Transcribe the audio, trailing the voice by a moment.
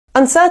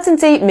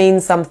Uncertainty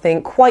means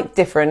something quite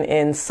different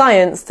in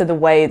science to the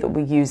way that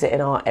we use it in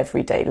our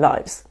everyday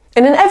lives.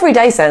 In an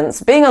everyday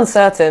sense, being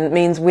uncertain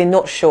means we're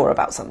not sure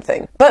about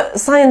something. But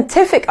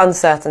scientific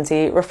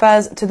uncertainty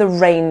refers to the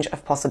range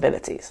of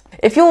possibilities.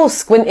 If you're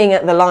squinting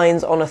at the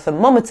lines on a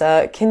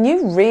thermometer, can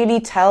you really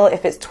tell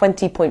if it's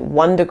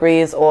 20.1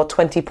 degrees or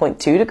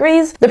 20.2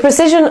 degrees? The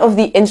precision of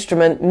the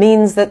instrument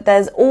means that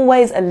there's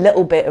always a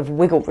little bit of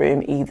wiggle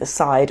room either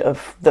side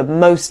of the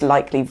most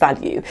likely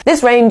value.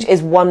 This range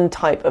is one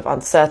type of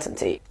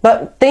uncertainty.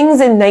 But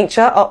things in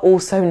nature are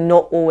also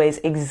not always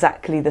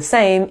exactly the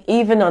same,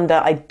 even under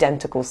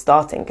identical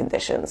starting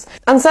conditions.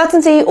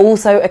 Uncertainty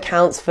also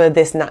accounts for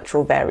this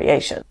natural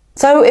variation.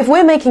 So if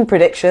we're making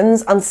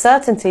predictions,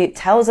 uncertainty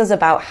tells us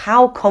about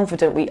how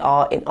confident we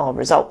are in our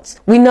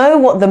results. We know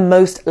what the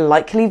most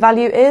likely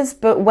value is,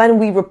 but when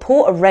we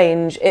report a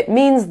range, it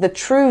means the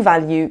true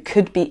value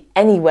could be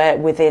anywhere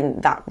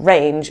within that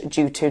range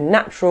due to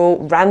natural,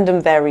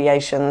 random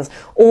variations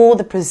or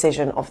the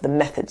precision of the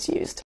methods used.